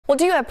Well,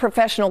 do you have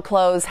professional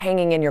clothes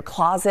hanging in your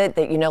closet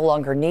that you no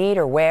longer need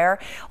or wear?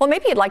 Well,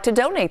 maybe you'd like to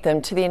donate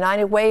them to the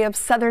United Way of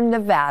Southern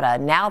Nevada.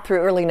 Now through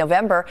early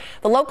November,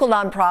 the local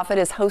nonprofit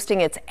is hosting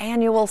its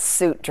annual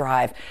suit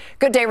drive.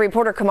 Good Day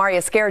reporter Kamari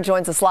Esquer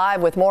joins us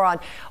live with more on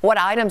what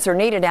items are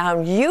needed and how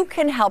you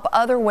can help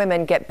other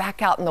women get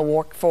back out in the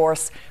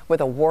workforce with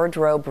a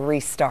wardrobe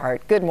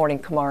restart. Good morning,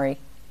 Kamari.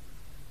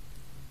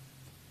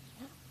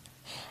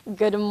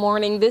 Good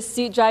morning. This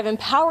suit drive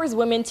empowers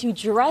women to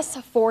dress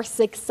for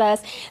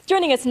success.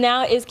 Joining us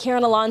now is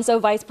Karen Alonso,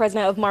 Vice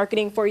President of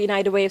Marketing for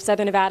United Way of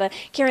Southern Nevada.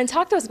 Karen,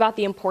 talk to us about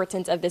the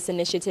importance of this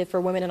initiative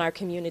for women in our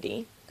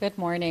community. Good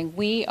morning.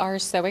 We are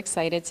so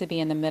excited to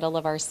be in the middle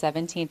of our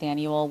 17th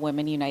annual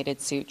Women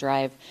United Suit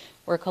Drive.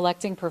 We're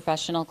collecting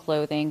professional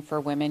clothing for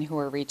women who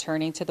are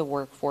returning to the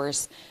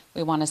workforce.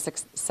 We want to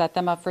set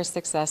them up for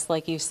success,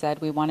 like you said.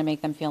 We want to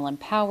make them feel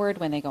empowered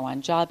when they go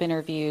on job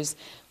interviews,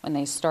 when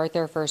they start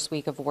their first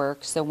week of work.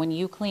 So when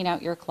you clean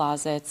out your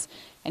closets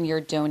and you're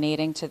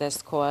donating to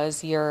this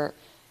cause, your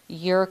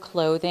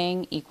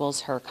clothing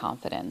equals her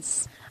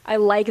confidence. I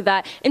like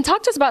that. And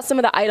talk to us about some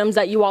of the items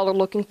that you all are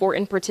looking for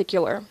in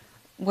particular.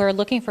 We're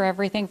looking for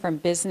everything from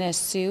business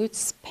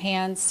suits,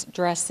 pants,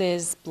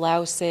 dresses,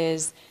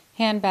 blouses,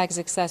 handbags,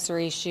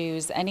 accessories,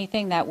 shoes,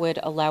 anything that would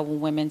allow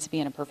women to be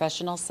in a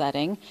professional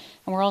setting.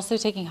 And we're also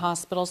taking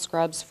hospital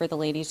scrubs for the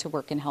ladies who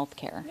work in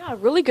healthcare. Yeah,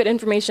 really good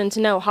information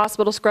to know.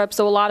 Hospital scrubs,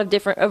 so a lot of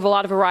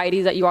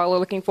varieties that you all are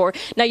looking for.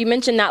 Now, you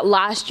mentioned that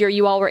last year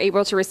you all were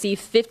able to receive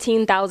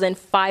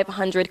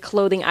 15,500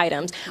 clothing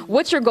items.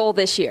 What's your goal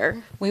this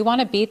year? We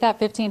want to beat that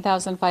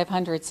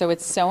 15,500, so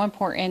it's so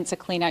important to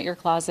clean out your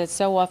closet.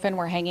 So often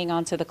we're hanging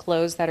on to the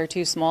clothes that are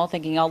too small,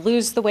 thinking I'll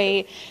lose the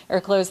weight,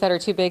 or clothes that are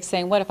too big,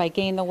 saying, what if I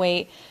gain the weight?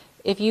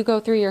 If you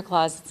go through your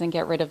closets and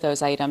get rid of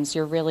those items,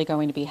 you're really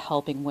going to be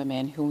helping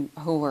women who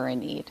are in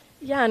need.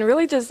 Yeah, and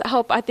really just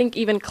help, I think,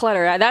 even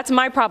clutter. That's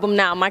my problem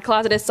now. My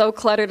closet is so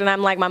cluttered, and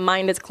I'm like, my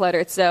mind is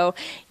cluttered. So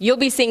you'll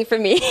be seeing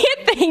from me.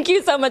 Thank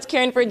you so much,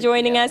 Karen, for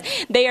joining us.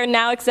 They are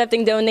now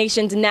accepting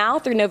donations now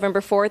through November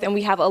 4th, and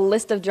we have a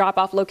list of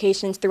drop-off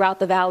locations throughout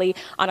the valley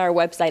on our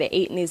website at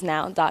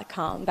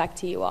 8newsnow.com. Back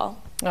to you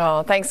all.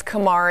 Oh, thanks,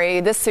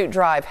 Kamari. This suit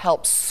drive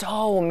helps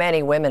so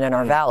many women in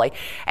our valley.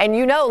 And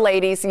you know,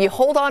 ladies, you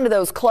hold on to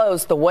those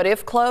clothes, the what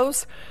if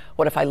clothes.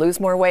 What if I lose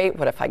more weight?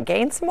 What if I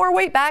gain some more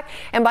weight back?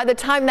 And by the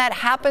time that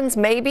happens,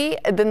 maybe,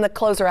 then the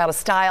clothes are out of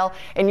style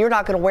and you're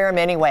not going to wear them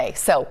anyway.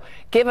 So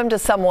give them to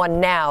someone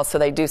now so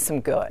they do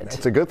some good.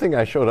 It's a good thing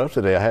I showed up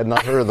today. I had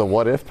not heard of the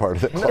what if part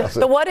of the closet.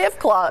 The what if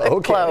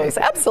clothes.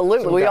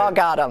 Absolutely. We all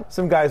got them.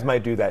 Some guys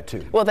might do that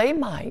too. Well, they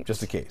might.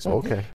 Just in case. Okay.